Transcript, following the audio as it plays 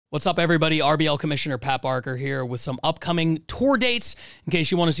What's up, everybody? RBL Commissioner Pat Barker here with some upcoming tour dates in case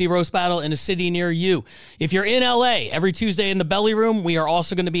you want to see Roast Battle in a city near you. If you're in LA, every Tuesday in the Belly Room, we are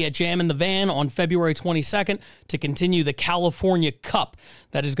also going to be at Jam in the Van on February 22nd to continue the California Cup.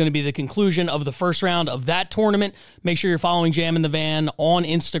 That is going to be the conclusion of the first round of that tournament. Make sure you're following Jam in the Van on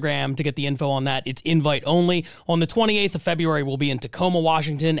Instagram to get the info on that. It's invite only. On the 28th of February, we'll be in Tacoma,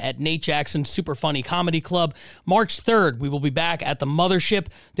 Washington at Nate Jackson's Super Funny Comedy Club. March 3rd, we will be back at the Mothership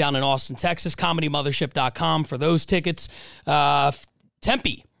down in Austin, Texas, comedymothership.com for those tickets.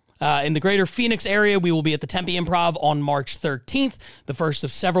 Tempe. In the greater Phoenix area, we will be at the Tempe Improv on March 13th, the first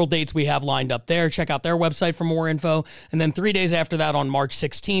of several dates we have lined up there. Check out their website for more info. And then 3 days after that, on March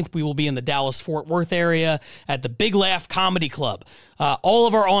 16th, we will be in the Dallas-Fort Worth area at the Big Laugh Comedy Club. All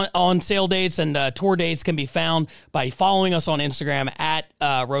of our on-sale dates and tour dates can be found by following us on Instagram at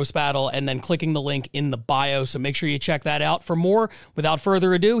Roast Battle and then clicking the link in the bio. So make sure you check that out for more. Without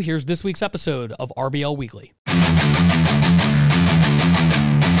further ado, here's this week's episode of RBL Weekly.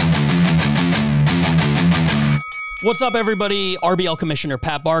 What's up, everybody? RBL Commissioner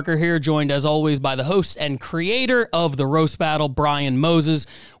Pat Barker here, joined as always by the host and creator of the Roast Battle, Brian Moses.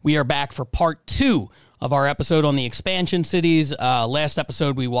 We are back for part 2 of our episode on the expansion cities. Last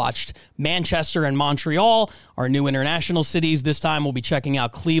episode, we watched Manchester and Montreal, our new international cities. This time, we'll be checking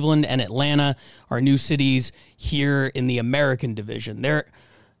out Cleveland and Atlanta, our new cities here in the American division.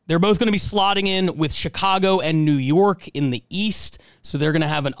 They're both going to be slotting in with Chicago and New York in the East, so they're going to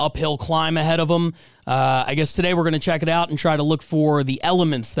have an uphill climb ahead of them. I guess today we're going to check it out and try to look for the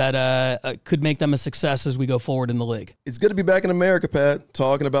elements that could make them a success as we go forward in the league. It's good to be back in America, Pat,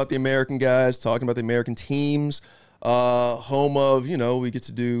 talking about the American guys, talking about the American teams, home of, we get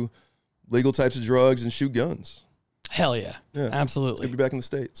to do legal types of drugs and shoot guns. Hell yeah, absolutely. It's good to be back in the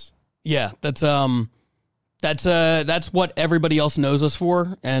States. Yeah, that's what everybody else knows us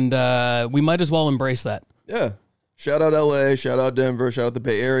for, and we might as well embrace that. Yeah. Shout out LA, shout out Denver, shout out the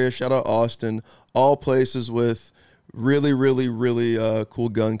Bay Area, shout out Austin, all places with really, really, really cool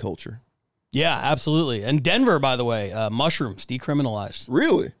gun culture. Yeah, absolutely. And Denver, by the way, mushrooms decriminalized.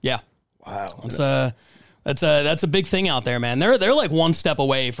 Really? Yeah. Wow. That's a big thing out there, man. They're like one step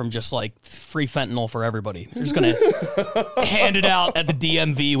away from just like free fentanyl for everybody. They're just gonna hand it out at the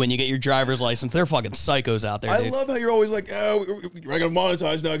DMV when you get your driver's license. They're fucking psychos out there. I love how you're always like, oh, we're gonna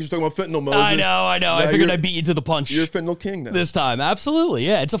monetize now because you're talking about fentanyl, Moses. I know. Now I figured I'd beat you to the punch. You're a fentanyl king now. This time, absolutely.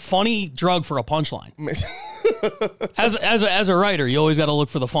 Yeah, it's a funny drug for a punchline. As a writer, you always got to look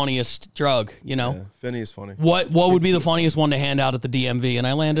for the funniest drug, Yeah, Fenny is funny. What would be the funniest one to hand out at the DMV? And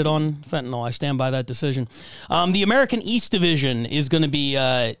I landed on fentanyl. I stand by that decision. The American East Division is going to be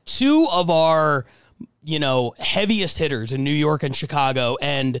 2 of our, heaviest hitters in New York and Chicago,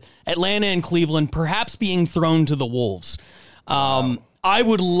 and Atlanta and Cleveland perhaps being thrown to the wolves. I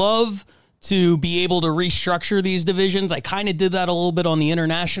would love to be able to restructure these divisions. I kind of did that a little bit on the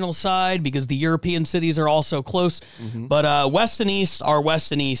international side because the European cities are also close. But West and East are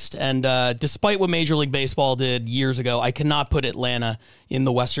West and East, and despite what Major League Baseball did years ago, I cannot put Atlanta in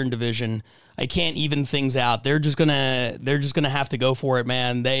the Western Division. I can't even things out. They're just gonna have to go for it,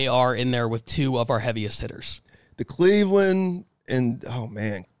 man. They are in there with 2 of our heaviest hitters. The Cleveland and oh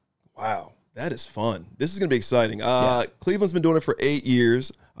man, wow. That is fun. This is going to be exciting. Cleveland's been doing it for 8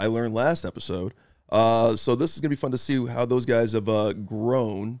 years. I learned last episode. So this is going to be fun to see how those guys have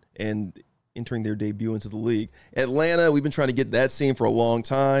grown and entering their debut into the league. Atlanta, we've been trying to get that scene for a long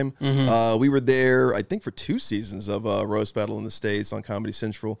time. We were there, I think, for 2 seasons of Roast Battle in the States on Comedy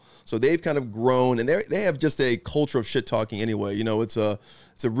Central. So they've kind of grown, and they have just a culture of shit talking anyway. It's a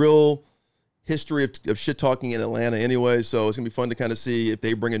real history of shit talking in Atlanta anyway, so it's gonna be fun to kind of see if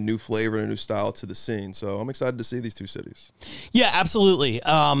they bring a new flavor and a new style to the scene. So I'm excited to see these 2 cities. Yeah, absolutely.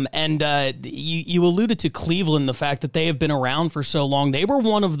 You alluded to Cleveland, the fact that they have been around for so long. They were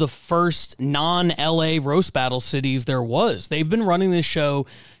one of the first non-LA roast battle cities there was. They've been running this show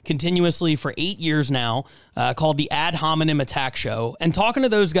continuously for 8 years now, called the Ad Hominem Attack Show. And talking to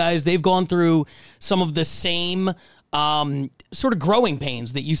those guys, they've gone through some of the same sort of growing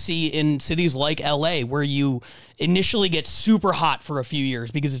pains that you see in cities like LA, where you initially get super hot for a few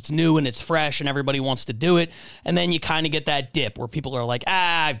years because it's new and it's fresh and everybody wants to do it. And then you kind of get that dip where people are like,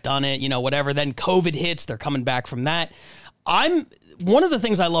 I've done it, whatever. Then COVID hits, they're coming back from that. One of the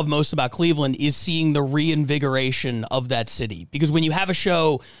things I love most about Cleveland is seeing the reinvigoration of that city, because when you have a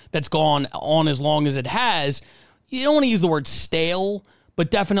show that's gone on as long as it has, you don't want to use the word stale, but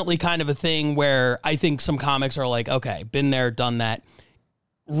definitely kind of a thing where I think some comics are like, okay, been there, done that.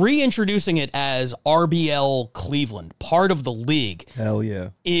 reintroducing it as RBL Cleveland, part of the league. Hell yeah.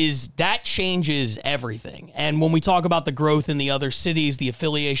 That changes everything. And when we talk about the growth in the other cities, the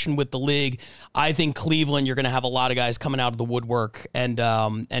affiliation with the league, I think Cleveland, you're going to have a lot of guys coming out of the woodwork and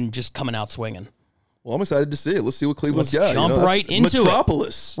just coming out swinging. Well, I'm excited to see it. Let's see what Cleveland's got. Jump right into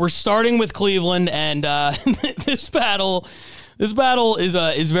Metropolis. We're starting with Cleveland, and this battle is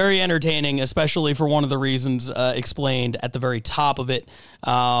very entertaining, especially for one of the reasons explained at the very top of it.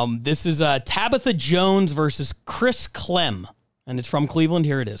 This is Tabitha Jones versus Chris Clem, and it's from Cleveland.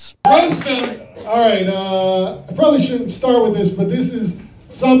 Here it is. All right, I probably shouldn't start with this, but this is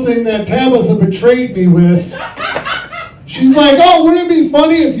something that Tabitha betrayed me with. She's like, oh, wouldn't it be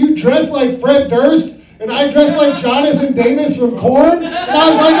funny if you dressed like Fred Durst and I dressed like Jonathan Davis from Korn? And I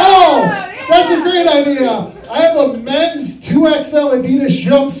was like, oh, that's a great idea. I have a men's 2XL Adidas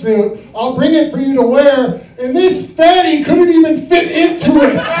jumpsuit. I'll bring it for you to wear. And this fatty couldn't even fit into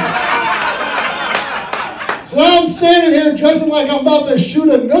it. So now I'm standing here dressing like I'm about to shoot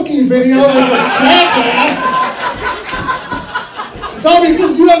a Nookie video like a jackass. It's all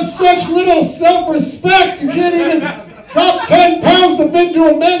because you have such little self-respect. You can't even drop 10 pounds to fit into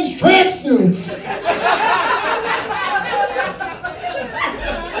a men's tracksuit.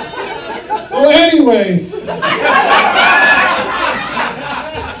 So anyways,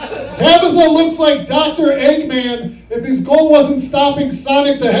 Tabitha looks like Dr. Eggman if his goal wasn't stopping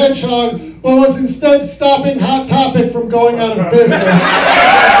Sonic the Hedgehog, but was instead stopping Hot Topic from going out of business.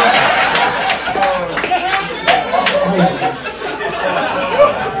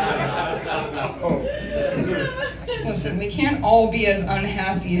 Listen, we can't all be as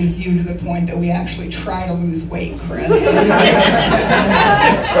unhappy as you to the point that we actually try to lose weight, Chris.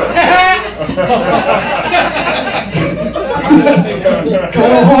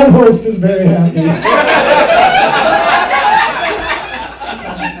 Kyle Hornhorst is very happy.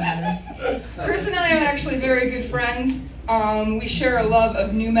 Chris and I are actually very good friends. We share a love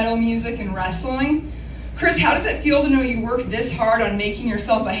of nu metal music and wrestling. Chris, how does it feel to know you worked this hard on making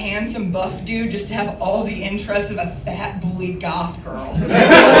yourself a handsome buff dude just to have all the interests of a fat bully goth girl?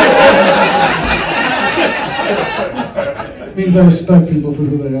 It means I respect people for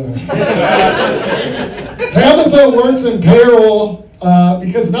who they are. Tabitha works in payroll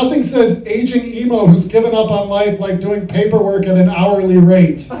because nothing says aging emo who's given up on life like doing paperwork at an hourly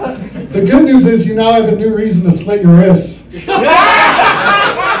rate. The good news is you now have a new reason to slit your wrists.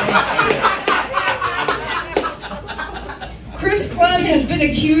 Chris Clem has been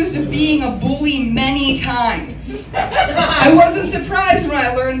accused of being a bully many times. I wasn't surprised when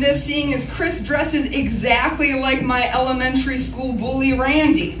I learned this, seeing as Chris dresses exactly like my elementary school bully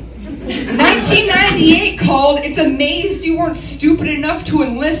Randy. 1998 called, "It's amazed you weren't stupid enough to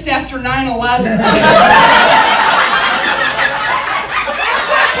enlist after 9/11.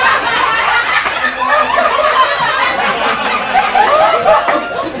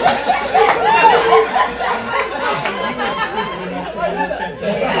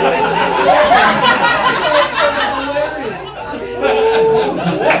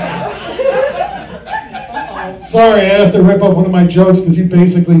 Sorry, I have to rip up one of my jokes because you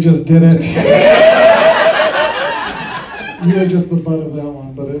basically just did it. You were just the butt of that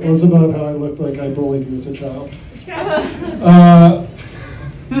one, but it was about how I looked like I bullied you as a child. I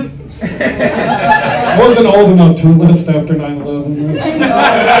wasn't old enough to enlist after 9/11.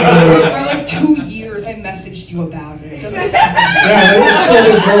 For like 2 years I messaged you about it. It doesn't Yeah, it still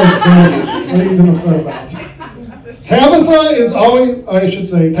didn't go, so what are you even upset about? Tabitha is always, I should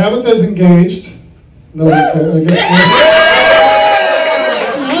say, Tabitha is engaged. No, I guess.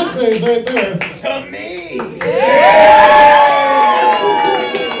 Beyonce is right there. To me!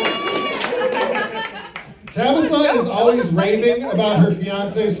 Tabitha is always raving about her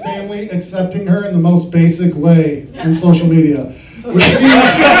fiance's family accepting her in the most basic way in social media.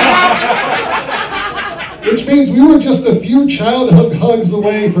 Which means we were just a few childhood hugs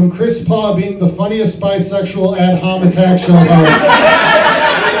away from Chris Paw being the funniest bisexual ad-hom attack show host.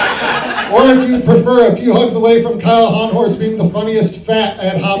 Or if you prefer, a few hugs away from Kyle Hornhorst being the funniest fat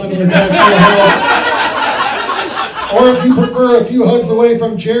ad-hom attack show host. Or if you prefer, a few hugs away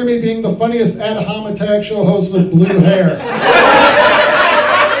from Jeremy being the funniest ad-hom attack show host with blue hair.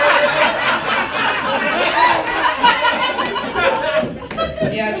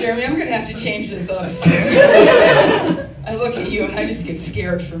 Yeah, Jeremy, I'm gonna have to change this up soon. I look at you and I just get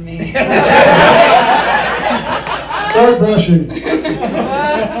scared for me. Start brushing.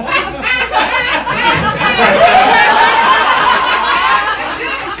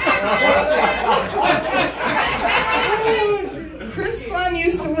 Chris Clem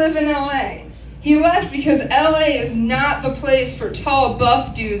used to live in LA. He left because LA is not the place for tall,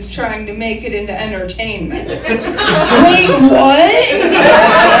 buff dudes trying to make it into entertainment. Wait, what?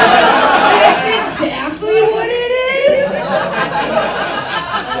 That's exactly what it is?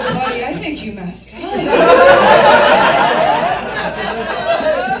 Buddy, I think you messed up.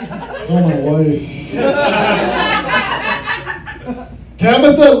 Tell my wife.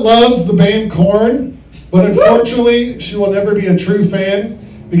 Tabitha loves the band Korn, but unfortunately, she will never be a true fan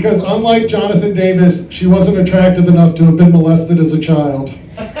because unlike Jonathan Davis, she wasn't attractive enough to have been molested as a child. Well,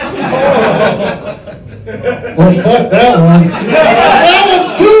 fuck that one. That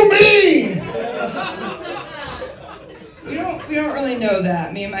one's too mean! We don't really know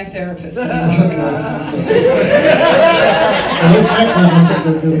that, me and my therapist. Well, this next one, I'm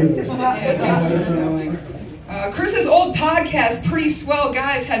going to do this. Chris's old podcast, Pretty Swell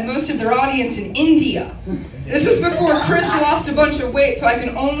Guys, had most of their audience in India. This was before Chris lost a bunch of weight, so I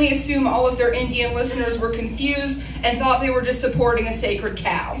can only assume all of their Indian listeners were confused and thought they were just supporting a sacred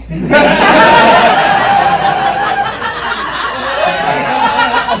cow.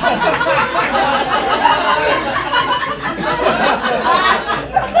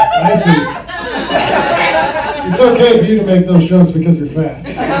 I see. It's okay for you to make those jokes because you're fat.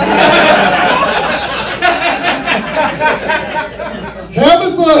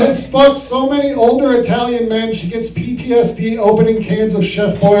 Tabitha has fucked so many older Italian men, she gets PTSD opening cans of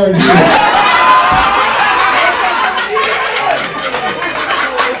Chef Boyardee.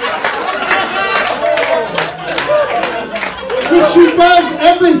 Which she does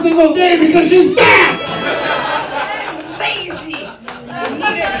every single day because she's fat! I'm lazy! I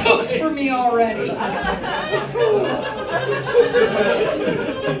need it cooked for me already.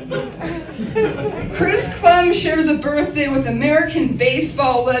 Chris Clem shares a birthday with American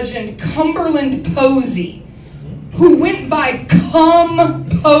baseball legend Cumberland Posey, who went by Cum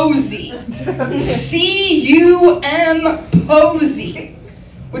Posey. C-U-M Posey.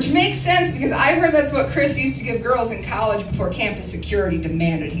 Which makes sense because I heard that's what Chris used to give girls in college before campus security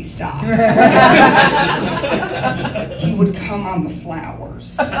demanded he stop. He would come on the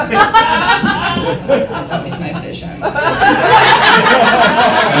flowers. That was my vision.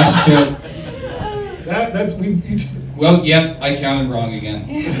 That's good. That's we each. Well, yep, I counted wrong again.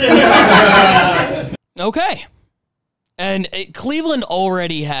 Okay. And Cleveland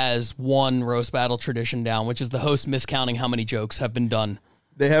already has one roast battle tradition down, which is the host miscounting how many jokes have been done.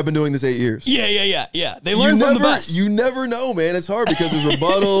 They have been doing this 8 years. Yeah. They learn from the best. You never know, man. It's hard because there's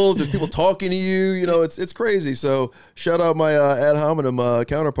rebuttals, there's people talking to you. You know, it's crazy. So shout out my ad hominem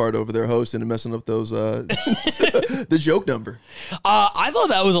counterpart over there hosting and messing up those the joke number. I thought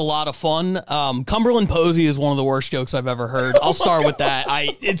that was a lot of fun. Cumberland Posey is one of the worst jokes I've ever heard. I'll start with that.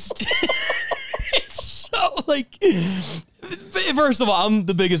 It's so like. First of all, I'm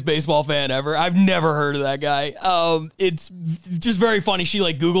the biggest baseball fan ever. I've never heard of that guy. It's just very funny. She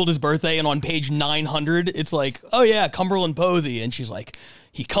like Googled his birthday, and on page 900, it's like, oh yeah, Cumberland Posey, and she's like,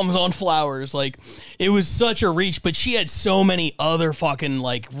 he comes on flowers. Like, it was such a reach, but she had so many other fucking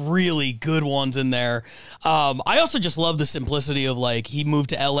like really good ones in there. I also just love the simplicity of like he moved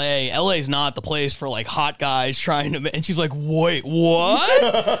to LA. LA's not the place for like hot guys trying to. And she's like, wait,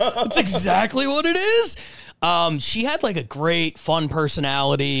 what? That's exactly what it is. She had like a great fun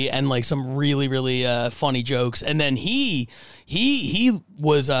personality and like some really, really funny jokes. And then he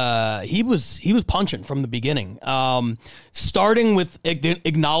was punching from the beginning. Starting with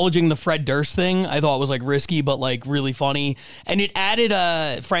acknowledging the Fred Durst thing, I thought was like risky, but like really funny. And it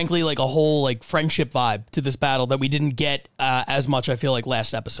added, frankly, like a whole like friendship vibe to this battle that we didn't get as much, I feel like,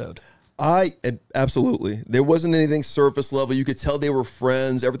 last episode. Absolutely. There wasn't anything surface level. You could tell they were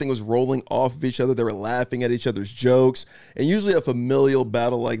friends. Everything was rolling off of each other. They were laughing at each other's jokes. And usually a familial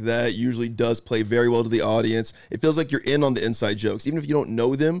battle like that usually does play very well to the audience. It feels like you're in on the inside jokes. Even if you don't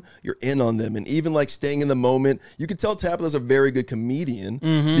know them, you're in on them. And even like staying in the moment, you could tell Tabitha's a very good comedian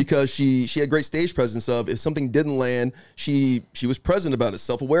because she had great stage presence of if something didn't land, she was present about it,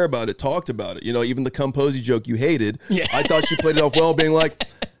 self-aware about it, talked about it. You know, even the Composy joke you hated, I thought she played it off well, being like,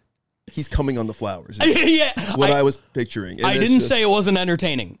 he's coming on the flowers. Yeah, what I was picturing. And I didn't say it wasn't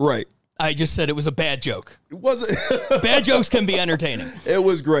entertaining. Right. I just said it was a bad joke. It wasn't. Bad jokes can be entertaining. It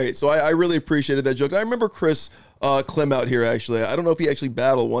was great. So I really appreciated that joke. And I remember Chris Clem out here, actually. I don't know if he actually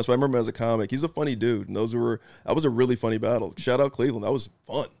battled once, but I remember him as a comic. He's a funny dude. And that was a really funny battle. Shout out Cleveland. That was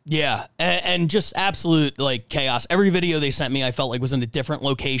fun. Yeah. And just absolute like chaos. Every video they sent me, I felt like was in a different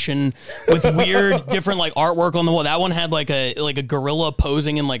location with weird, different like artwork on the wall. That one had like a gorilla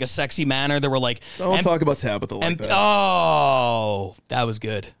posing in like a sexy manner. There were like, don't talk about Tabitha like that. Oh, that was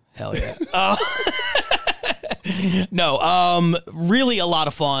good. Hell yeah. No, really a lot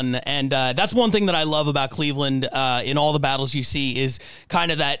of fun, and that's one thing that I love about Cleveland. In all the battles you see is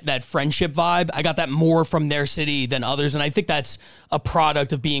kind of that friendship vibe. I got that more from their city than others, and I think that's a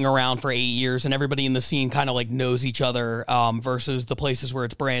product of being around for 8 years, and everybody in the scene kind of like knows each other versus the places where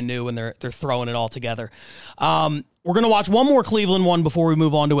it's brand new and they're throwing it all together. We're going to watch one more Cleveland one before we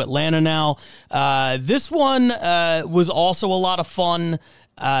move on to Atlanta now. This one was also a lot of fun.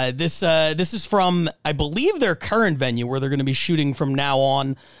 This is from, I believe, their current venue where they're going to be shooting from now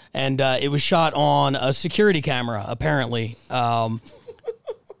on, and it was shot on a security camera, apparently.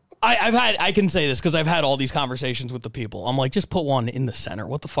 I can say this because I've had all these conversations with the people. I'm like, just put one in the center.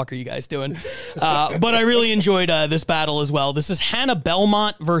 What the fuck are you guys doing? But I really enjoyed this battle as well. This is Hannah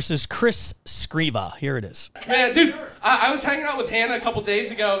Belmont versus Chris Scriva. Here it is. Man, dude, I was hanging out with Hannah a couple days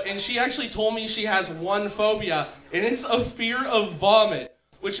ago, and she actually told me she has one phobia, and it's a fear of vomit,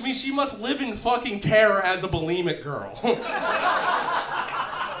 which means she must live in fucking terror as a bulimic girl.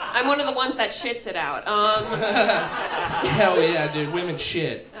 I'm one of the ones that shits it out. Hell yeah, dude. Women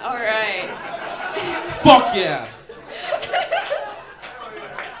shit. All right. Fuck yeah.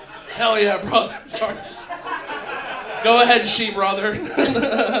 Hell yeah, brother. Sorry. Go ahead, she brother.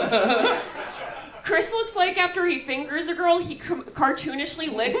 Chris looks like after he fingers a girl, he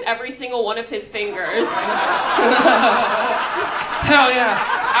cartoonishly licks every single one of his fingers. Hell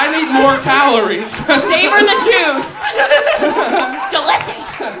yeah. I need more calories. Savor the juice. Delicious.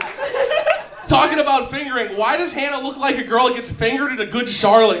 Talking about fingering, why does Hannah look like a girl that gets fingered at a Good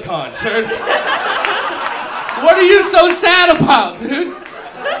Charlotte concert? What are you so sad about, dude?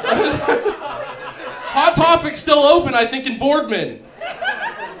 Hot Topic's still open, I think, in Boardman.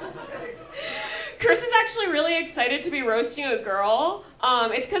 Chris is actually really excited to be roasting a girl.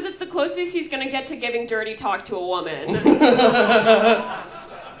 It's because it's the closest he's going to get to giving dirty talk to a woman.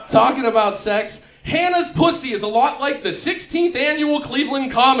 Talking about sex, Hannah's pussy is a lot like the 16th annual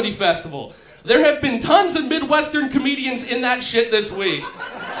Cleveland Comedy Festival. There have been tons of Midwestern comedians in that shit this week.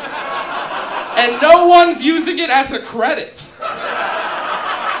 And no one's using it as a credit.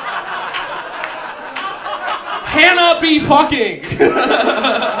 Hannah be fucking.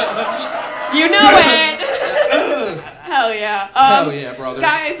 You know it. Hell yeah. Hell yeah, brother.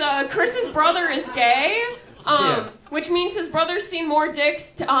 Guys, Chris's brother is gay, Yeah. which means his brother's seen more dicks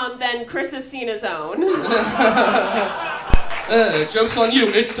than Chris has seen his own. Joke's on you,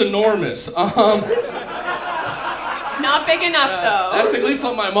 it's enormous. Not big enough, though. That's at least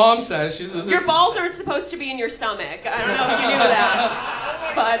what my mom says. She says, Your balls aren't supposed to be in your stomach. I don't know if you knew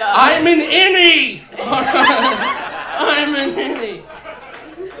that. But, I'm an innie! I'm an innie.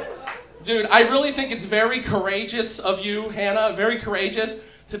 Dude, I really think it's very courageous of you, Hannah, very courageous,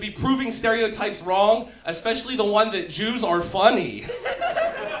 to be proving stereotypes wrong, especially the one that Jews are funny.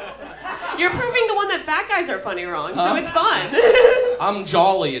 You're proving the one that fat guys are funny wrong, so it's fun. I'm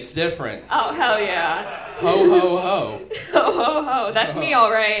jolly, it's different. Oh, hell yeah. Ho, ho, ho. Ho, ho, ho. That's me,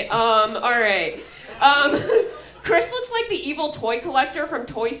 all right. All right. Chris looks like the evil toy collector from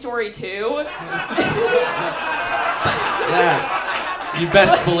Toy Story 2. Yeah. You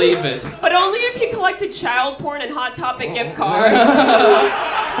best believe it. But only if he collected child porn and Hot Topic gift cards.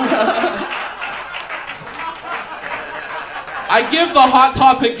 I give the Hot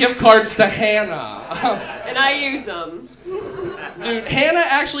Topic gift cards to Hannah. And I use them. Dude, Hannah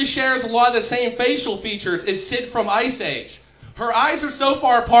actually shares a lot of the same facial features as Sid from Ice Age. Her eyes are so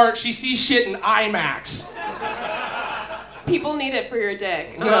far apart, she sees shit in IMAX. People need it for your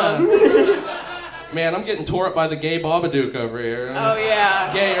dick. Man, I'm getting tore up by the gay Babadook over here. Oh,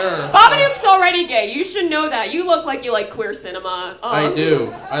 yeah. Gayer. Babadook's already gay. You should know that. You look like you like queer cinema. I do.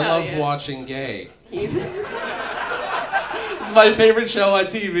 I Hell love yeah. watching gay. He's... It's my favorite show on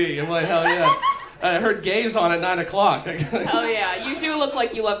TV. I'm like, hell yeah. I heard gays on at 9 o'clock. Oh, yeah. You do look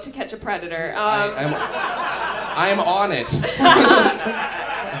like you love to catch a predator. I am on it.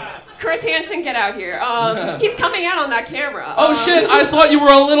 Chris Hansen, get out here. He's coming out on that camera. Oh, shit. I thought you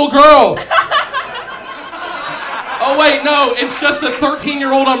were a little girl. Oh, wait, no, it's just the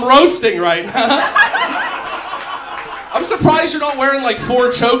 13-year-old I'm roasting right now. I'm surprised you're not wearing like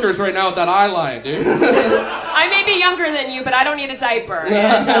 4 chokers right now with that eyeline, dude. I may be younger than you, but I don't need a diaper.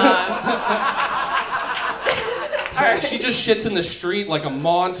 And, all right. She just shits in the street like a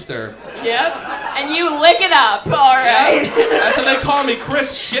monster. Yep. And you lick it up, all right. That's what they call me,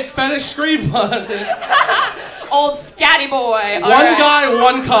 Chris Shit Fetish Screeva. Old scatty boy. All One right. guy,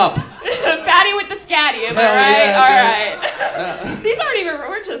 one cup. Fatty with the scatty, am I Hell right? yeah, All right. These aren't even,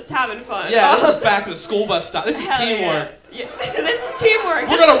 we're just having fun. Yeah, this is back to the school bus stop. This is Hell teamwork. Yeah. This is teamwork.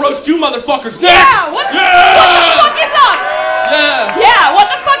 We're gonna roast you motherfuckers next! Yeah, what the fuck is up? Yeah, what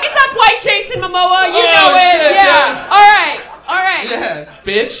the fuck is up, white Jason Momoa? You know it. Shit, Yeah. All right. Yeah,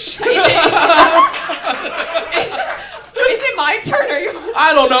 bitch. Is it my turn or you?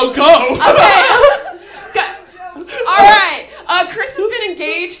 I don't know. Go. Okay. All right. Chris has been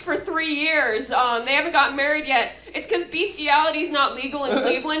engaged for 3 years. They haven't gotten married yet. It's because bestiality is not legal in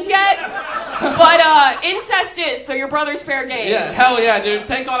Cleveland yet. But incest is, so your brother's fair game. Yeah, hell yeah, dude.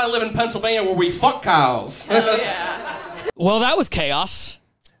 Thank God I live in Pennsylvania where we fuck cows. Hell yeah. Well, that was chaos.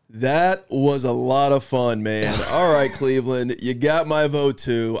 That was a lot of fun, man. All right, Cleveland, you got my vote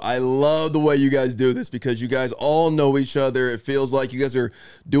too. I love the way you guys do this because you guys all know each other. It feels like you guys are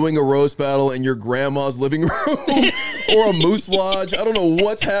doing a roast battle in your grandma's living room or a moose lodge. I don't know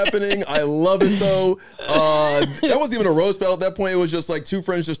what's happening. I love it though. That wasn't even a roast battle at that point. It was just like two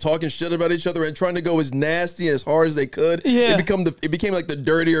friends just talking shit about each other and trying to go as nasty and as hard as they could. Yeah. It became like the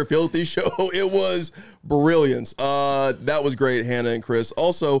dirty or filthy show. It was brilliance. That was great, Hannah and Chris.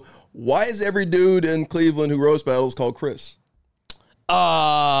 Also, why is every dude in Cleveland who roast battles called Chris?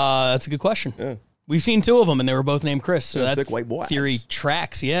 That's a good question. Yeah. We've seen 2 of them, and they were both named Chris. So that thick white boys. theory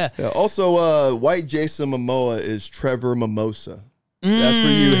tracks, yeah. Also, white Jason Momoa is Trevor Mimosa. That's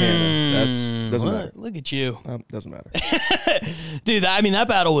for you, Hannah. Doesn't matter. Look at you. Doesn't matter. Dude, that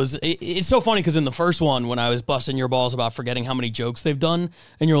battle was, it's so funny because in the first one, when I was busting your balls about forgetting how many jokes they've done,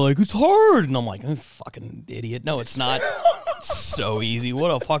 and you're like, it's hard. And I'm like, oh, fucking idiot. No, it's not. It's so easy. What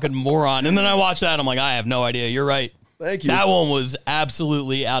a fucking moron. And then I watched that, I'm like, I have no idea. You're right. Thank you. That one was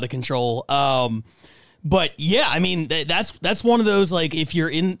absolutely out of control. But yeah, I mean, that's one of those, like, if you're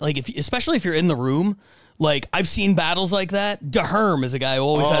in, like, especially if you're in the room, like, I've seen battles like that. DeHerm is a guy who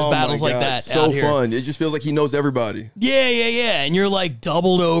always has battles like that. So out here. fun. It just feels like he knows everybody. Yeah. And you're like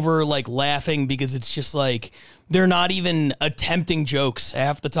doubled over, like laughing because it's just like they're not even attempting jokes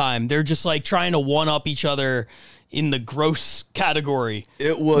half the time. They're just like trying to one up each other in the gross category.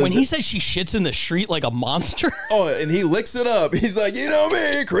 It was when he says she shits in the street like a monster. Oh, and he licks it up. He's like, you know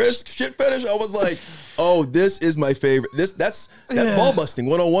me, Chris, shit fetish. I was like, oh, this is my favorite. That's ball busting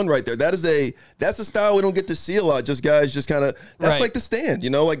 101 right there. That's a style we don't get to see a lot. Just guys, just kind of like the stand, you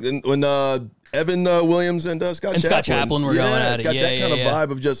know, like when Evan Williams and Scott Chaplin were going at it. It's got that kind of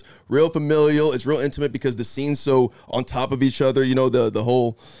vibe of just real familial. It's real intimate because the scene's so on top of each other. You know, the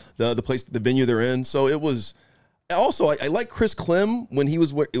whole place, the venue they're in. So it was. Also, I like Chris Clem when he had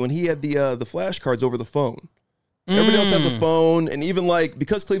the flashcards over the phone. Everybody else has a phone, and even like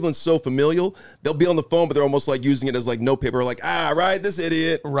because Cleveland's so familial, they'll be on the phone, but they're almost like using it as like note paper, like right, this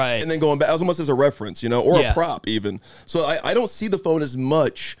idiot, right, and then going back, almost as a reference, you know, or a prop even. So I don't see the phone as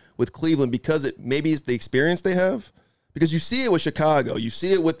much with Cleveland because maybe it's the experience they have. Because you see it with Chicago, you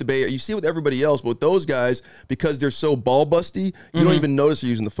see it with the Bay Area, you see it with everybody else, but with those guys, because they're so ball busty, you don't even notice they're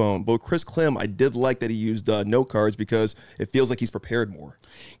using the phone. But with Chris Clem, I did like that he used note cards because it feels like he's prepared more.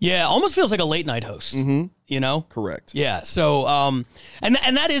 Yeah, almost feels like a late night host. You know? Correct. Yeah. So, and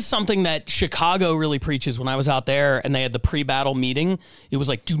that is something that Chicago really preaches. When I was out there and they had the pre-battle meeting, it was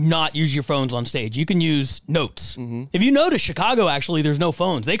like, do not use your phones on stage. You can use notes. If you notice, Chicago, actually, there's no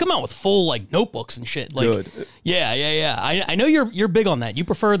phones. They come out with full like notebooks and shit. Like, good. Yeah. I know you're big on that. You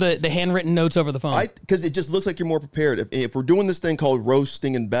prefer the handwritten notes over the phone. Because it just looks like you're more prepared. If we're doing this thing called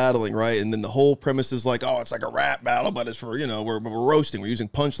roasting and battling, right? And then the whole premise is like, oh, it's like a rap battle, but it's for, you know, we're roasting. We're using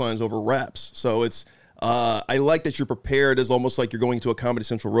punchlines over raps. So it's, I like that you're prepared as almost like you're going to a Comedy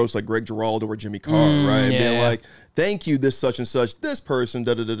Central roast like Greg Giraldo or Jimmy Carr, right? And being like, thank you, this such and such, this person,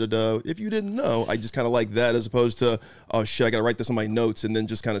 da-da-da-da-da. If you didn't know, I just kind of like that as opposed to, oh, shit, I got to write this on my notes and then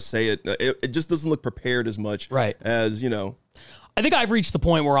just kind of say it. It just doesn't look prepared as much as, you know. I think I've reached the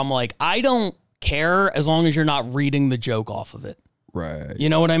point where I'm like, I don't care as long as you're not reading the joke off of it. Right. You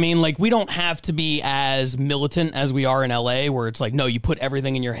know what I mean? Like, we don't have to be as militant as we are in LA, where it's like, no, you put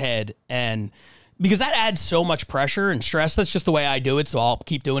everything in your head, and because that adds so much pressure and stress. That's just the way I do it, so I'll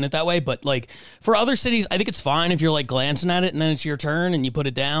keep doing it that way. But like for other cities, I think it's fine if you're like glancing at it and then it's your turn and you put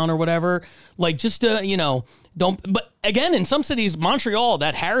it down or whatever. Like just you know, don't. But again, in some cities, Montreal,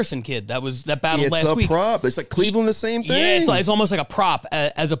 that Harrison kid that battled last week. It's a prop. It's like Cleveland, the same thing. Yeah, it's almost like a prop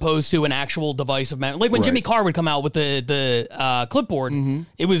as opposed to an actual device of man. Like when Jimmy Carr would come out with the clipboard,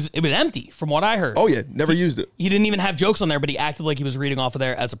 it was empty from what I heard. Oh yeah, never used it. He didn't even have jokes on there, but he acted like he was reading off of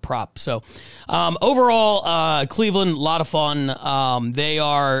there as a prop. So overall, Cleveland, a lot of fun. They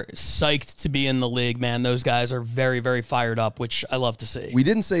are psyched to be in the league, man. Those guys are very, very fired up, which I love to see. We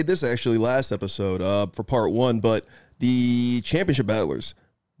didn't say this actually last episode for part 1, but the championship battlers,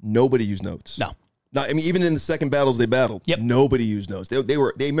 nobody used notes. No. I mean, even in the second battles they battled, nobody used notes.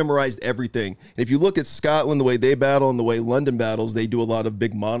 They memorized everything. And if you look at Scotland, the way they battle and the way London battles, they do a lot of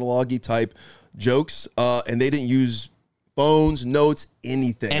big monologue-y type jokes, and they didn't use phones, notes,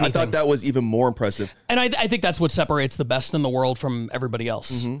 anything. I thought that was even more impressive. And I think that's what separates the best in the world from everybody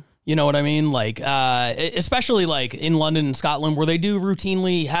else. You know what I mean? Like, especially like in London and Scotland, where they do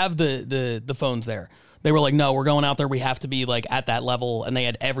routinely have the phones there. They were like, no, we're going out there. We have to be like at that level. And they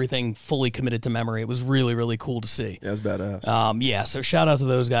had everything fully committed to memory. It was really, really cool to see. Yeah, it's badass. Yeah, so shout out to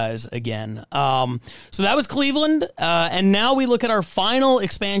those guys again. So that was Cleveland. And now we look at our final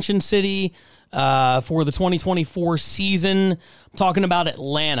expansion city for the 2024 season. I'm talking about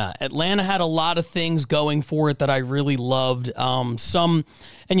Atlanta. Atlanta had a lot of things going for it that I really loved. And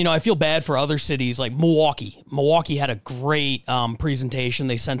you know, I feel bad for other cities like Milwaukee. Milwaukee had a great presentation.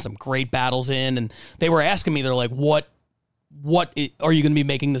 They sent some great battles in, and they were asking me, they're like, what are you going to be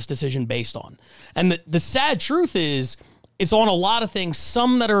making this decision based on? And the sad truth is, it's on a lot of things,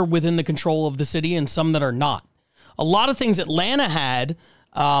 some that are within the control of the city and some that are not. A lot of things Atlanta had,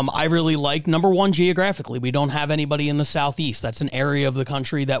 I really like. Number one, geographically, we don't have anybody in the Southeast. That's an area of the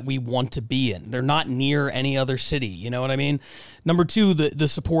country that we want to be in. They're not near any other city. You know what I mean? Number two, the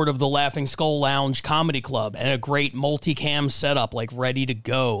support of the Laughing Skull Lounge Comedy Club and a great multicam setup, like ready to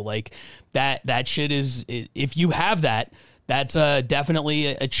go. Like that shit is, if you have that, that's definitely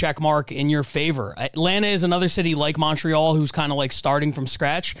a check mark in your favor. Atlanta is another city like Montreal who's kind of like starting from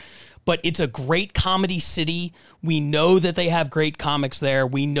scratch. But it's a great comedy city. We know that they have great comics there.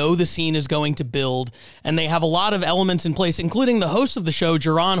 We know the scene is going to build, and they have a lot of elements in place, including the host of the show,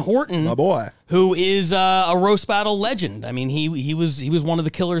 Jerron Horton, my boy, who is a roast battle legend. I mean, he was one of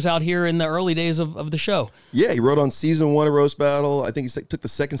the killers out here in the early days of the show. Yeah, he wrote on season 1 of Roast Battle. I think he took the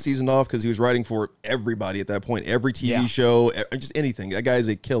second season off because he was writing for everybody at that point, every TV show, just anything. That guy is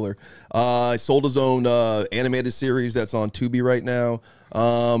a killer. Sold his own animated series that's on Tubi right now.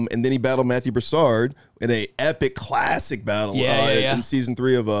 And then he battled Matthew Broussard in a epic classic battle in season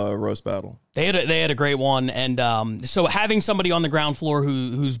 3 of Roast Battle. They had a great one, and so having somebody on the ground floor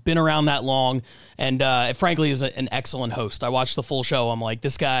who's been around that long, and frankly is an excellent host. I watched the full show. I'm like,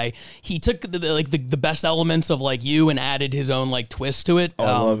 this guy, he took the best elements of like you and added his own like twist to it. Oh,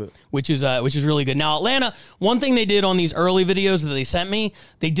 I love it. Which is really good. Now Atlanta, one thing they did on these early videos that they sent me,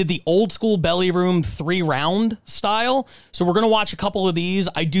 they did the old school belly room 3-round style. So we're gonna watch a couple of these.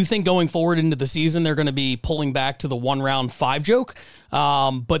 I do think going forward into the season they're gonna be pulling back to the 1-round 5 joke.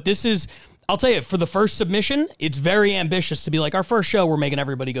 But this is, I'll tell you, for the first submission, it's very ambitious to be like, our first show, we're making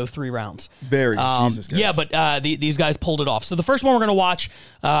everybody go 3 rounds. Very, Jesus, guys. Yeah, but these guys pulled it off. So the first one we're going to watch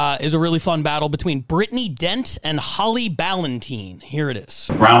is a really fun battle between Brittany Dent and Holly Ballantine. Here it is.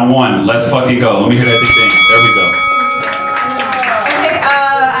 Round 1, let's fucking go. Let me hear that thing. There we go. Okay,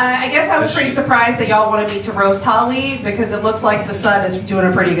 I guess I was pretty surprised that y'all wanted me to roast Holly because it looks like the sun is doing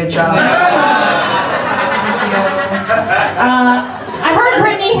a pretty good job. I've heard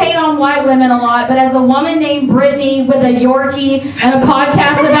Brittany hate on white women a lot, but as a woman named Brittany with a Yorkie and a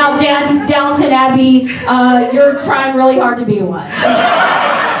podcast about Downton Abbey, you're trying really hard to be one.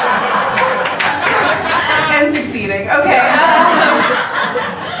 And succeeding. Okay.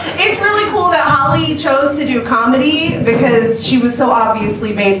 It's really cool that Holly chose to do comedy because she was so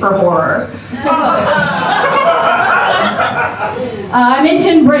obviously made for horror. I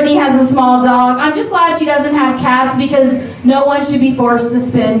mentioned Brittany has a small dog. I'm just glad she doesn't have cats because no one should be forced to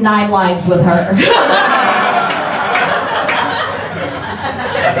spend 9 lives with her.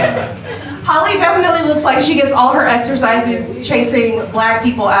 Holly definitely looks like she gets all her exercises chasing black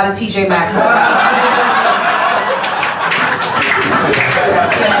people out of TJ Maxx.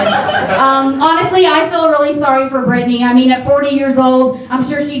 Honestly, I feel really sorry for Brittany. I mean, at 40 years old, I'm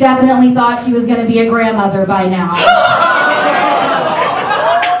sure she definitely thought she was going to be a grandmother by now.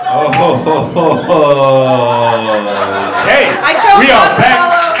 Hey, we are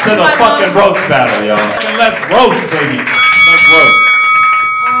back to the fucking roast battle, y'all. Let's roast, baby. Let's roast.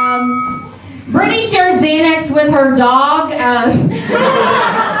 Brittany shares Xanax with her dog.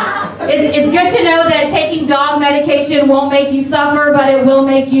 It's good to know that taking dog medication won't make you suffer, but it will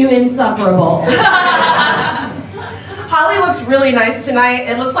make you insufferable. Holly looks really nice tonight.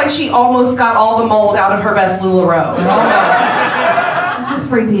 It looks like she almost got all the mold out of her best LuLaRoe. Almost. This is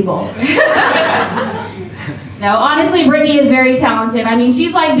free people. No, honestly, Brittany is very talented. I mean,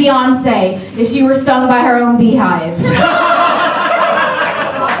 she's like Beyonce if she were stung by her own beehive.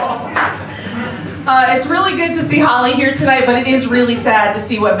 It's really good to see Holly here tonight, but it is really sad to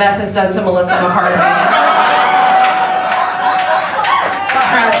see what meth has done to Melissa McCarthy.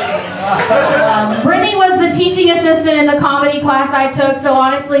 Tragedy. Brittany was the teaching assistant in the comedy class I took, so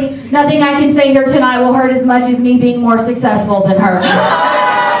honestly, nothing I can say here tonight will hurt as much as me being more successful than her.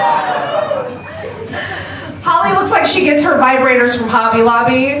 Holly looks like she gets her vibrators from Hobby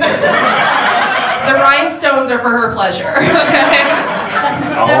Lobby. The rhinestones are for her pleasure. Okay.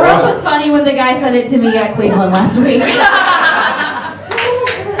 That roast was funny when the guy said it to me at Cleveland last week.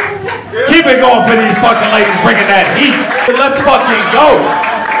 Keep it going for these fucking ladies bringing that heat. Let's fucking go.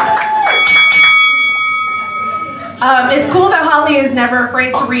 It's cool that Holly is never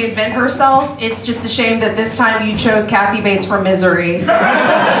afraid to reinvent herself. It's just a shame that this time you chose Kathy Bates from Misery.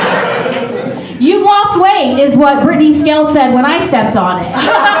 You lost weight, is what Brittany Scale said when I stepped on it.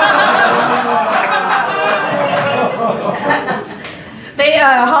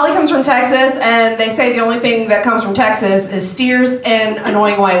 Holly comes from Texas, and they say the only thing that comes from Texas is steers and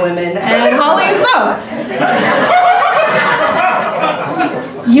annoying white women, and Holly is both.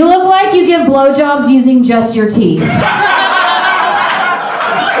 You look like you give blowjobs using just your teeth.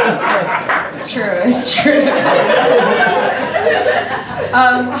 It's true, it's true.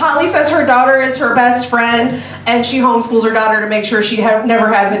 Holly says her daughter is her best friend, and she homeschools her daughter to make sure she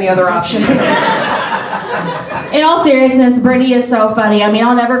never has any other options. In all seriousness, Brittany is so funny. I mean,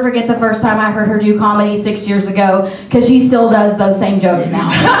 I'll never forget the first time I heard her do comedy 6 years ago, because she still does those same jokes now.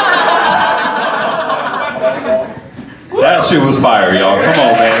 That shit was fire, y'all. Come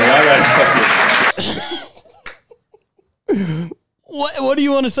on, man. What do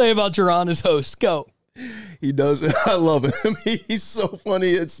you want to say about Jerron as host? Go. He does. I love him. He's so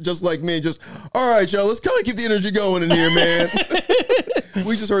funny. It's just like me. Just, all right, y'all, let's kind of keep the energy going in here, man.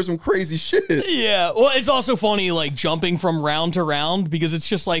 We just heard some crazy shit. Yeah. Well, it's also funny, like, jumping from round to round, because it's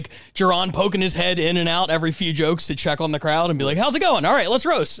just like Jerron poking his head in and out every few jokes to check on the crowd and be like, how's it going? All right, let's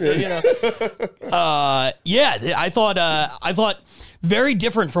roast. You know? Yeah, I thought very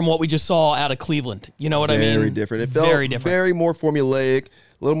different from what we just saw out of Cleveland. You know what I mean? Very different. It felt very different. Very more formulaic.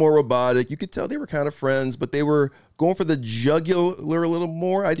 A little more robotic. You could tell they were kind of friends, but they were going for the jugular a little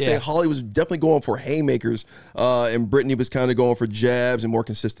more. I'd say Holly was definitely going for haymakers, and Brittany was kind of going for jabs and more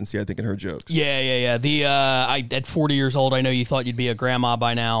consistency, I think, in her jokes. Yeah. The at 40 years old, I know you thought you'd be a grandma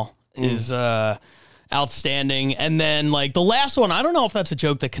by now, is outstanding. And then, like, the last one, I don't know if that's a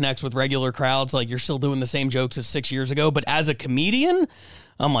joke that connects with regular crowds. Like, you're still doing the same jokes as 6 years ago, but as a comedian,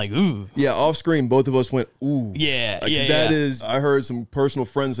 I'm like, ooh. Yeah, off screen, both of us went, ooh. Yeah, That is, I heard some personal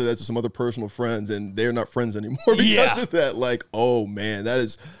friends say that to some other personal friends, and they're not friends anymore because of that. Like, oh man,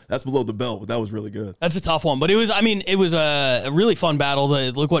 that's below the belt, but that was really good. That's a tough one, but it was a really fun battle.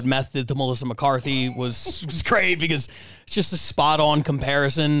 Look what Meth did to Melissa McCarthy was great, because it's just a spot-on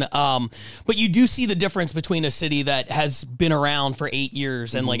comparison. But you do see the difference between a city that has been around for 8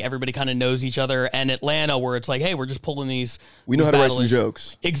 years and like everybody kind of knows each other, and Atlanta, where it's like, hey, we're just pulling these. We know how to write some jokes.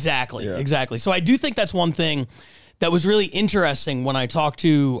 Exactly. So I do think that's one thing that was really interesting when I talked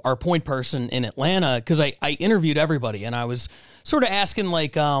to our point person in Atlanta, because I interviewed everybody, and I was sort of asking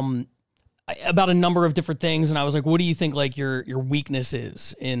like about a number of different things, and I was like, what do you think like your weakness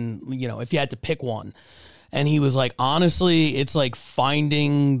is in, you know, if you had to pick one? And he was like, honestly, it's like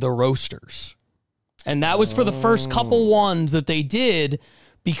finding the roasters. And that was for the first couple ones that they did,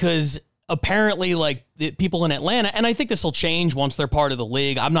 because apparently, like, the people in Atlanta, and I think this will change once they're part of the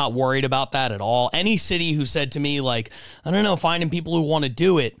league. I'm not worried about that at all. Any city who said to me, like, I don't know, finding people who want to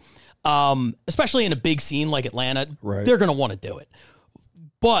do it, especially in a big scene like Atlanta, they're going to want to do it.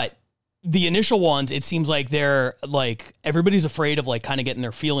 But the initial ones, it seems like they're like, everybody's afraid of like kind of getting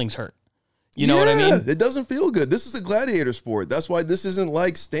their feelings hurt. You know what I mean? It doesn't feel good. This is a gladiator sport. That's why this isn't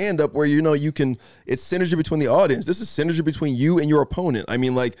like stand-up where, you know, you can, it's synergy between the audience. This is synergy between you and your opponent. I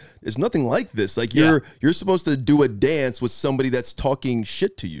mean, like, there's nothing like this. Like, you're supposed to do a dance with somebody that's talking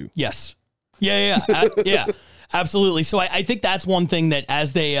shit to you. Yes. Yeah. Absolutely. So I think that's one thing that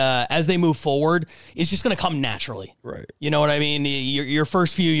as they move forward, is just going to come naturally. Right. You know what I mean? Your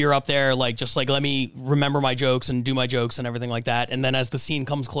first few, you're up there, like, just like, let me remember my jokes and do my jokes and everything like that. And then as the scene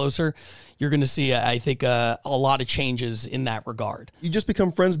comes closer, you're going to see, I think, a lot of changes in that regard. You just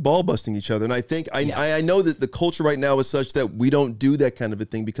become friends ball busting each other. And I think, I know that the culture right now is such that we don't do that kind of a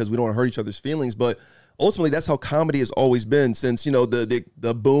thing because we don't want to hurt each other's feelings, but ultimately, that's how comedy has always been since, you know,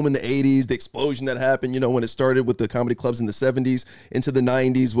 the boom in the 80s, the explosion that happened, you know, when it started with the comedy clubs in the 70s into the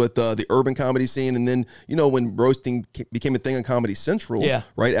 90s with the urban comedy scene. And then, you know, when roasting became a thing on Comedy Central,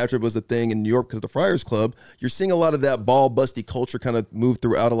 right after it was a thing in New York because of the Friars Club, you're seeing a lot of that ball busty culture kind of move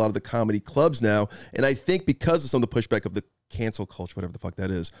throughout a lot of the comedy clubs now. And I think because of some of the pushback of the cancel culture, whatever the fuck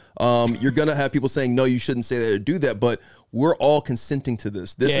that is, you're gonna have people saying, no, you shouldn't say that or do that, but we're all consenting to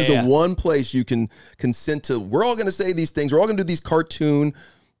this. This is the one place you can consent to. We're all gonna say these things. We're all gonna do these cartoon,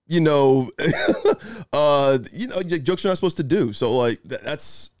 you know, jokes you're not supposed to do. So like,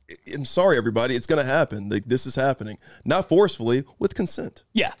 that's, I'm sorry, everybody, it's gonna happen. Like, this is happening, not forcefully, with consent.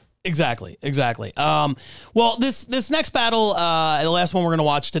 Yeah. Exactly. Well, this next battle, the last one we're going to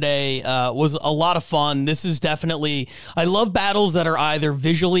watch today, was a lot of fun. This is definitely, I love battles that are either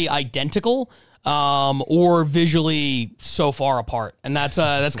visually identical or visually so far apart, and that's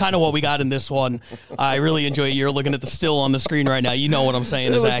kind of what we got in this one. I really enjoy it. You're looking at the still on the screen right now. You know what I'm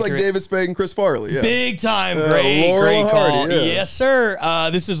saying is accurate. It looks like David Spade and Chris Farley. Yeah. Big time, great call. Yeah. Yes, sir.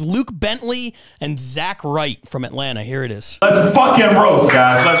 This is Luke Bentley and Zach Wright from Atlanta. Here it is. Let's fucking roast,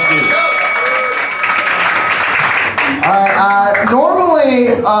 guys. Let's do it.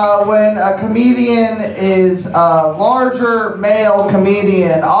 Normally, when a comedian is a larger male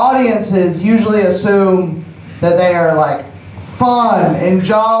comedian, audiences usually assume that they are like fun and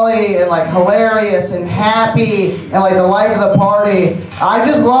jolly and like hilarious and happy and like the life of the party. I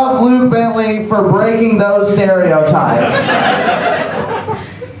just love Luke Bentley for breaking those stereotypes.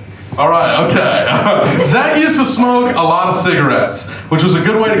 All right, okay. Zach used to smoke a lot of cigarettes, which was a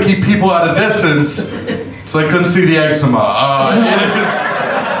good way to keep people at a distance so I couldn't see the eczema. It is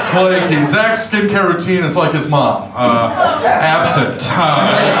flaky. Zach's skincare routine is like his mom. Absent.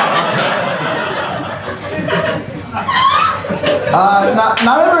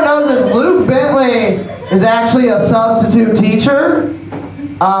 Not everyone knows this. Luke Bentley is actually a substitute teacher.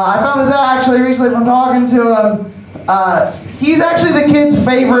 I found this out actually recently from talking to him. He's actually the kid's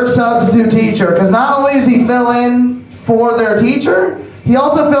favorite substitute teacher because not only does he fill in for their teacher, he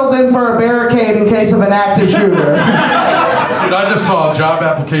also fills in for a barricade in case of an active shooter. Dude, I just saw a job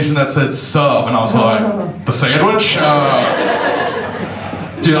application that said sub, and I was like, the sandwich?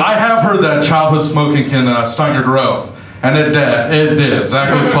 Dude, I have heard that childhood smoking can stunt your growth, and it did.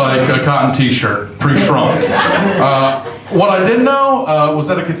 Zach looks like a cotton t-shirt, pre-shrunk. What I didn't know was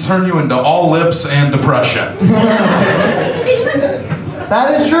that it could turn you into all lips and depression.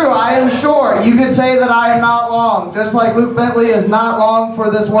 That is true. I am short. You could say that I am not long, just like Luke Bentley is not long for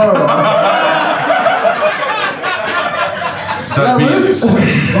this world.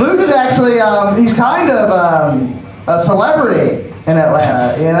 Luke is actually, he's kind of a celebrity in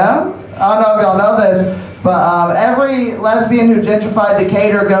Atlanta, you know? I don't know if y'all know this, but every lesbian who gentrified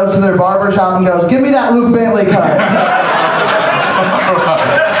Decatur goes to their barbershop and goes, "Give me that Luke Bentley cut."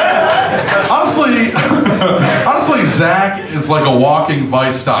 Honestly, Zach is like a walking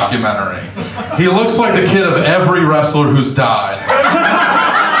Vice documentary. He looks like the kid of every wrestler who's died.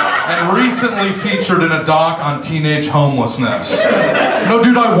 And recently featured in a doc on teenage homelessness. No,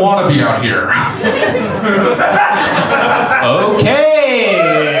 dude, I want to be out here.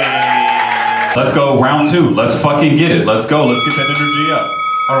 Okay. Let's go round 2. Let's fucking get it. Let's go. Let's get that energy up.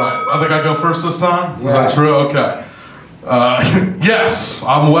 All right. I think I go first this time. Was that true? Okay. Yes,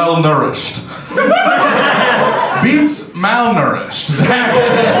 I'm well nourished. Beats malnourished.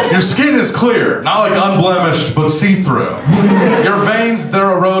 Zach, your skin is clear, not like unblemished, but see-through. Your veins,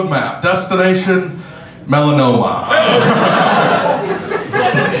 they're a roadmap. Destination, melanoma.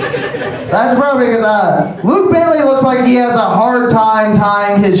 That's perfect, because Luke Bentley looks like he has a hard time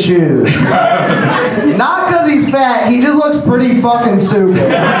tying his shoes. Not because he's fat, he just looks pretty fucking stupid.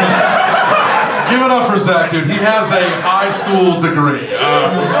 Give it up for Zach, dude. He has a high school degree.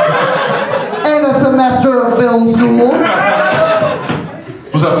 And a semester of film school.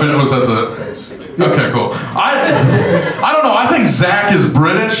 Was that the... Okay, cool. I don't know. I think Zach is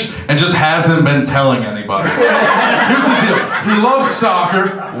British and just hasn't been telling anybody. Here's the deal. He loves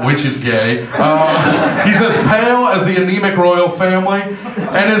soccer, which is gay. He's as pale as the anemic royal family,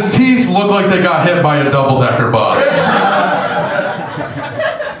 and his teeth look like they got hit by a double-decker bus.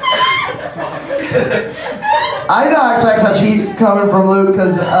 I did not expect such heat coming from Luke,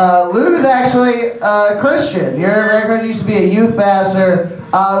 because Luke is actually a Christian. You're very Christian. Used to be a youth pastor.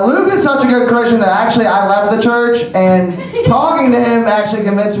 Luke is such a good Christian that actually I left the church, and talking to him actually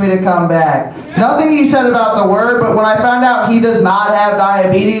convinced me to come back. Nothing he said about the word, but when I found out he does not have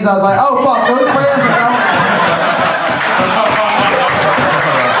diabetes, I was like, oh fuck, those prayers are coming.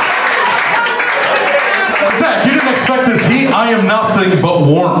 Zach, you didn't expect this heat? I am nothing but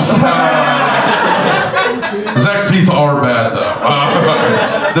warmth. Zach's teeth are bad, though.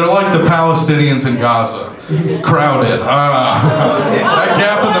 They're like the Palestinians in Gaza. Crowded. That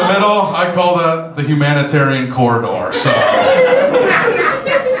gap in the middle, I call that the humanitarian corridor, so.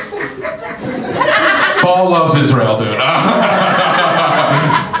 Paul loves Israel, dude.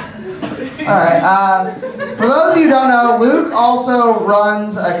 Alright, for those of you who don't know, Luke also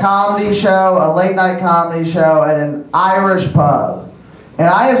runs a comedy show, a late night comedy show at an Irish pub. And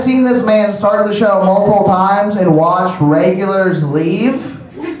I have seen this man start the show multiple times and watch regulars leave.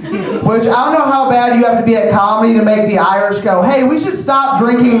 Which, I don't know how bad you have to be at comedy to make the Irish go, hey, we should stop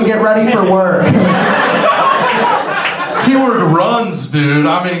drinking and get ready for work. Keyword runs, dude.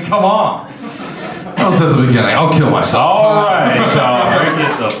 I mean, come on. That was at the beginning. I'll kill myself. All right, y'all. Break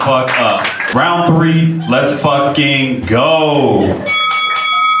it the fuck up. Round 3, let's fucking go.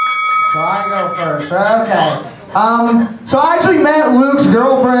 So I go first, right? Okay. So I actually met Luke's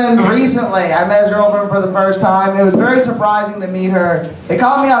girlfriend recently. I met his girlfriend for the first time. It was very surprising to meet her. It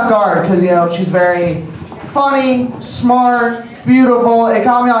caught me off guard because, you know, she's very funny, smart, beautiful. It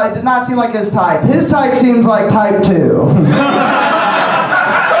caught me off. It did not seem like his type. His type seems like type 2.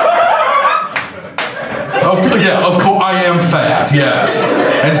 Yeah, of course, I am fat, yes.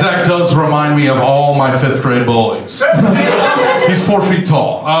 And Zach does remind me of all my 5th grade bullies. He's 4 feet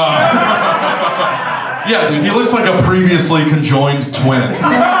tall. Yeah, dude, he looks like a previously conjoined twin.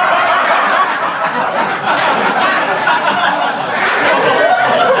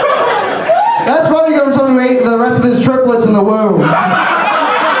 That's funny coming from someone who ate the rest of his triplets in the womb.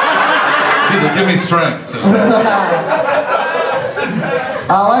 Dude, give me strength. So.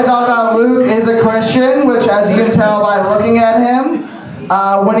 I talk about Luke is a Christian, which, as you can tell by looking at him,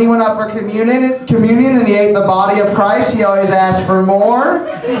 when he went up for communion and he ate the body of Christ, he always asked for more,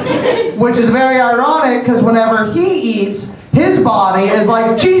 which is very ironic because whenever he eats, his body is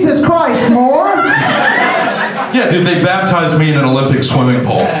like, Jesus Christ, more? Yeah, dude, they baptized me in an Olympic swimming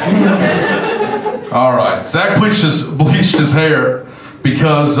pool. All right, Zach bleached his hair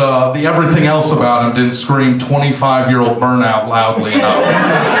because the everything else about him didn't scream 25-year-old burnout loudly enough.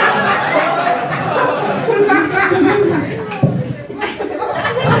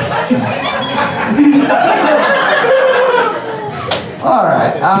 All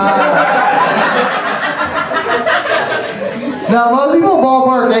right. Now, most people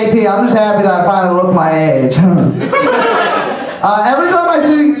ballpark 18. I'm just happy that I finally look my age. Every time I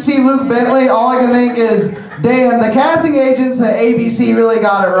see Luke Bentley, all I can think is, damn, the casting agents at ABC really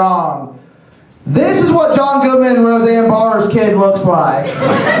got it wrong. This is what John Goodman and Roseanne Barr's kid looks like.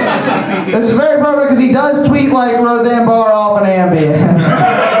 It's very perfect because he does tweet like Roseanne Barr off an Ambien.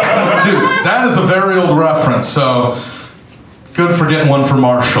 Dude, that is a very old reference, so good for getting one for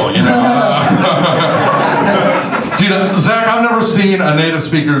Marshall, you know? Dude, Zach, I've never seen a native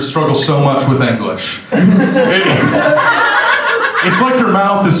speaker struggle so much with English. It's like your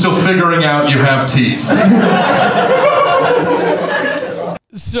mouth is still figuring out you have teeth.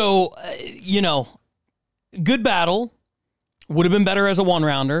 So, you know, good battle. Would have been better as a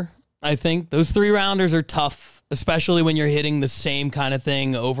 1-rounder, I think. Those 3-rounders are tough, especially when you're hitting the same kind of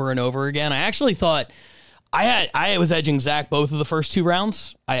thing over and over again. I actually thought I was edging Zach both of the first 2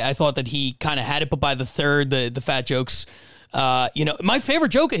 rounds. I thought that he kind of had it, but by the third, the fat jokes... you know, my favorite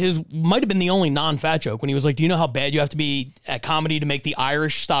joke of his might have been the only non-fat joke when he was like, do you know how bad you have to be at comedy to make the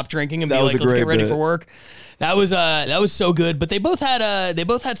Irish stop drinking and be like, let's get ready for work? That was so good. But they both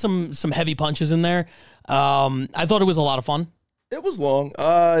had some heavy punches in there. I thought it was a lot of fun. It was long.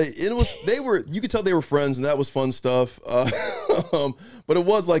 You could tell they were friends, and that was fun stuff. But it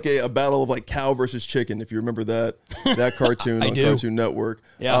was like a battle of like cow versus chicken, if you remember that cartoon on Cartoon Network.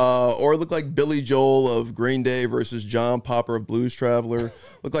 Yeah. Or it looked like Billy Joel of Green Day versus John Popper of Blues Traveler.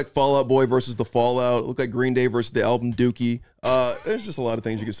 Looked like Fall Out Boy versus The Fallout. It looked like Green Day versus the album Dookie. There's just a lot of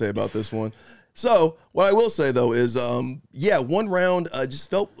things you could say about this one. So what I will say though is, yeah, 1 round just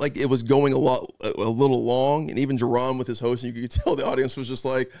felt like it was going a little long, and even Jerron with his hosting, you could tell the audience was just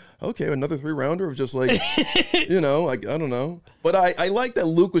like, okay, another 3-rounder of just like, you know, like I don't know. But I like that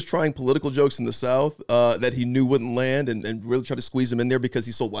Luke was trying political jokes in the South that he knew wouldn't land, and really tried to squeeze him in there because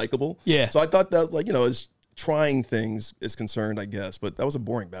he's so likable. Yeah. So I thought that, like, you know, as trying things is concerned, I guess. But that was a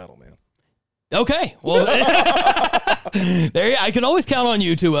boring battle, man. Okay, well, there I can always count on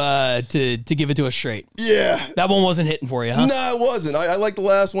you to give it to us straight. Yeah, that one wasn't hitting for you, huh? No, it wasn't. I liked the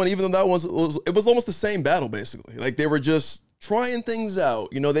last one, even though that it was almost the same battle basically. Like they were just trying things out.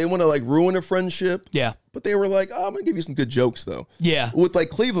 You know, they want to like ruin a friendship. Yeah, but they were like, oh, I'm gonna give you some good jokes though. Yeah, with like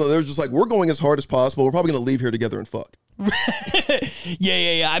Cleveland, they were just like, we're going as hard as possible. We're probably gonna leave here together and fuck.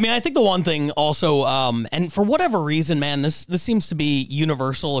 Yeah. I mean, I think the one thing also, and for whatever reason, man, this seems to be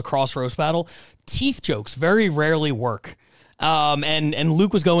universal across roast battle. Teeth jokes very rarely work. And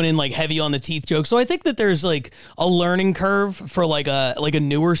Luke was going in like heavy on the teeth joke. So I think that there's like a learning curve for like a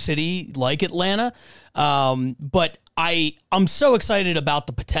newer city like Atlanta. But I'm so excited about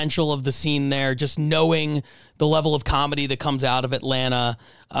the potential of the scene there, just knowing the level of comedy that comes out of Atlanta,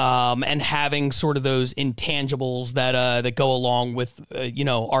 and having sort of those intangibles that go along with you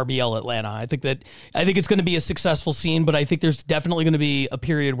know, RBL Atlanta. I think it's going to be a successful scene, but I think there's definitely going to be a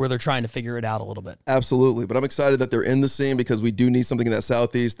period where they're trying to figure it out a little bit. Absolutely, but I'm excited that they're in the scene because we do need something in that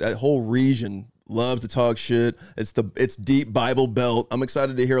Southeast. That whole region loves to talk shit. It's deep Bible Belt. I'm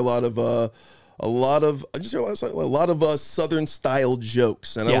excited to hear a lot of a lot of Southern style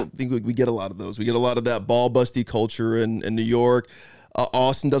jokes, and I don't think we get a lot of those. We get a lot of that ball busty culture in New York.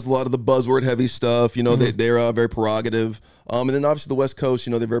 Austin does a lot of the buzzword heavy stuff. You know, they're very prerogative. And then obviously the West Coast,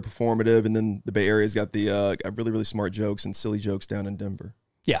 you know, they're very performative. And then the Bay Area's got the really, really smart jokes and silly jokes down in Denver.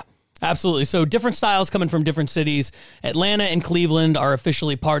 Yeah. Absolutely. So different styles coming from different cities. Atlanta and Cleveland are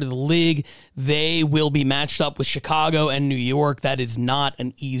officially part of the league. They will be matched up with Chicago and New York. That is not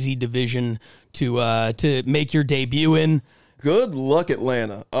an easy division to make your debut in. Good luck,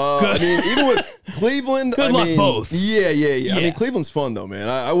 Atlanta. I mean, even with Cleveland, Good luck both. Yeah. I mean, Cleveland's fun though, man.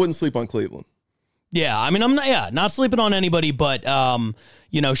 I wouldn't sleep on Cleveland. Yeah, I mean, I'm not sleeping on anybody, but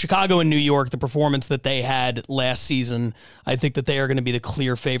you know, Chicago and New York, the performance that they had last season, I think that they are going to be the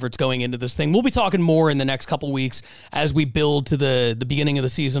clear favorites going into this thing. We'll be talking more in the next couple weeks as we build to the beginning of the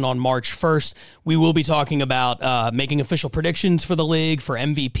season on March 1st. We will be talking about making official predictions for the league, for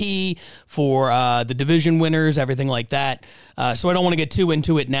MVP, for the division winners, everything like that. So I don't want to get too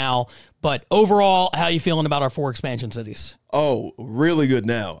into it now. But overall, how are you feeling about our 4 expansion cities? Oh, really good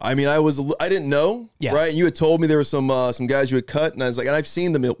now. I mean, I didn't know, right? You had told me there were some guys you had cut, and I was like, and I've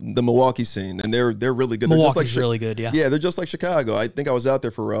seen the Milwaukee scene, and they're really good. Milwaukee's really good, yeah. Yeah, they're just like Chicago. I think I was out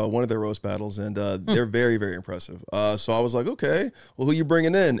there for one of their roast battles, and they're very, very impressive. So I was like, okay, well, who are you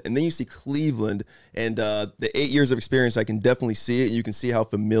bringing in? And then you see Cleveland, and the 8 years of experience, I can definitely see it. You can see how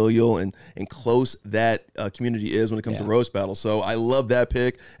familial and close that community is when it comes to roast battles. So I love that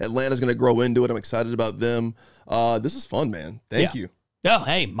pick. Atlanta's going to grow into it. I'm excited about them. This is fun, man. Thank you. Yeah,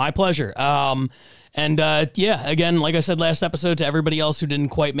 hey, my pleasure. Again, like I said last episode, to everybody else who didn't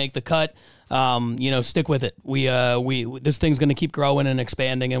quite make the cut, stick with it. This thing's going to keep growing and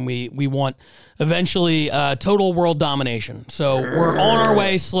expanding, and we want eventually total world domination. So we're on our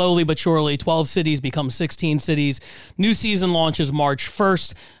way slowly but surely. 12 cities become 16 cities. New season launches March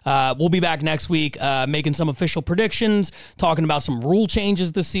 1st. We'll be back next week making some official predictions, talking about some rule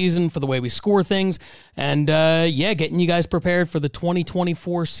changes this season for the way we score things, and getting you guys prepared for the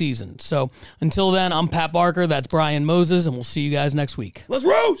 2024 season. So until then, I'm Pat Barker. That's Brian Moses, and we'll see you guys next week. Let's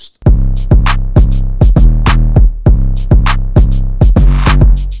roast!